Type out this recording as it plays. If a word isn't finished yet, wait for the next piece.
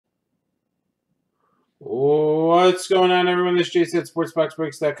What's going on, everyone? This is Jason at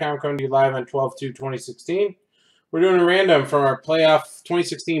SportsBoxBreaks.com coming to you live on 12/2/2016. We're doing a random from our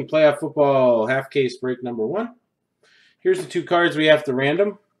 2016 playoff football half case break number 1. Here's the 2 cards we have to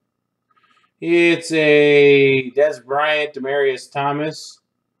random. It's a Des Bryant, Demarius Thomas,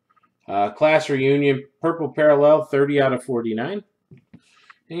 class reunion, purple parallel, 30 out of 49.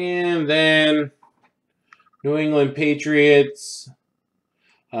 And then New England Patriots,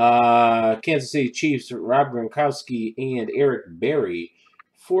 Kansas City Chiefs, Rob Gronkowski and Eric Berry,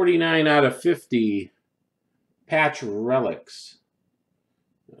 49 out of 50 patch relics.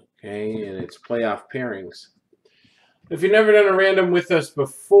 Okay, and it's playoff pairings. If you've never done a random with us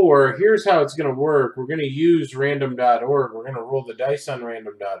before, here's how it's going to work. We're going to use random.org. We're going to roll the dice on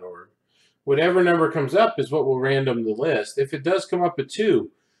random.org. Whatever number comes up is what will random the list. If it does come up at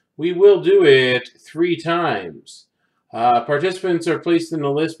 2, we will do it 3 times. Participants are placed in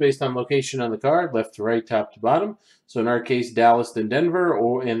the list based on location on the card, left to right, top to bottom. So in our case, Dallas, then Denver,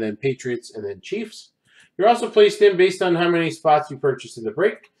 and then Patriots, and then Chiefs. You're also placed in based on how many spots you purchased in the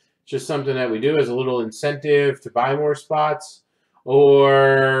break. It's just something that we do as a little incentive to buy more spots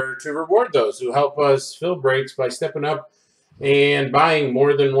or to reward those who help us fill breaks by stepping up and buying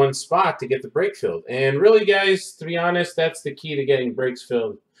more than one spot to get the break filled. And really, guys, to be honest, that's the key to getting breaks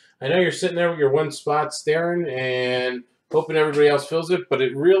filled. I know you're sitting there with your one spot staring and hoping everybody else fills it, but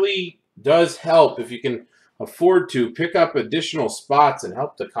it really does help if you can afford to pick up additional spots and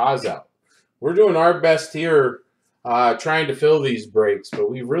help the cause out. We're doing our best here trying to fill these breaks, but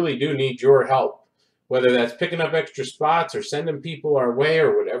we really do need your help, whether that's picking up extra spots or sending people our way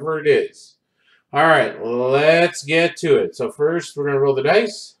or whatever it is. All right, let's get to it. So first, we're going to roll the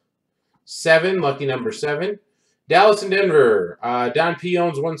dice. 7, lucky number 7. Dallas and Denver. Don P.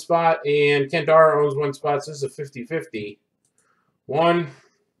 owns 1 spot, and Kent R. owns 1 spot, so this is a 50-50. 1,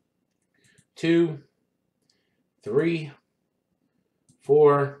 2, 3,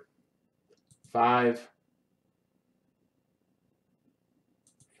 4, 5.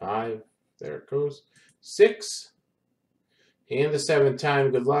 There it goes. 6. And the 7th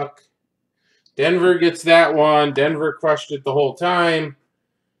time. Good luck. Denver gets that one. Denver crushed it the whole time.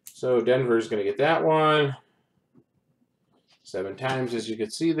 So Denver's going to get that one. 7 times, as you can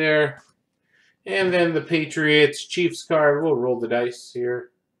see there. And then the Patriots Chiefs card. We'll roll the dice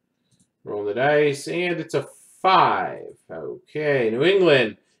here. Roll the dice. And it's a 5. Okay. New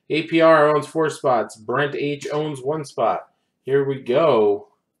England. APR owns 4 spots. Brent H. owns 1 spot. Here we go.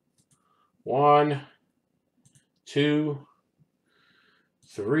 1, 2,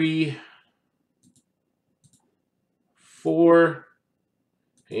 3, 4,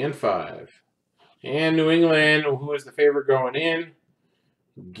 and 5. And New England, who is the favorite going in,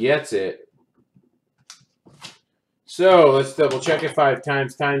 gets it. So let's double check it. 5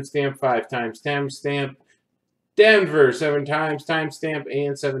 times, timestamp, 5 times, timestamp. Denver, 7 times, timestamp,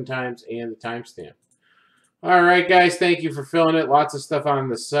 and 7 times, and the timestamp. All right, guys, thank you for filling it. Lots of stuff on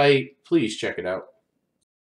the site. Please check it out.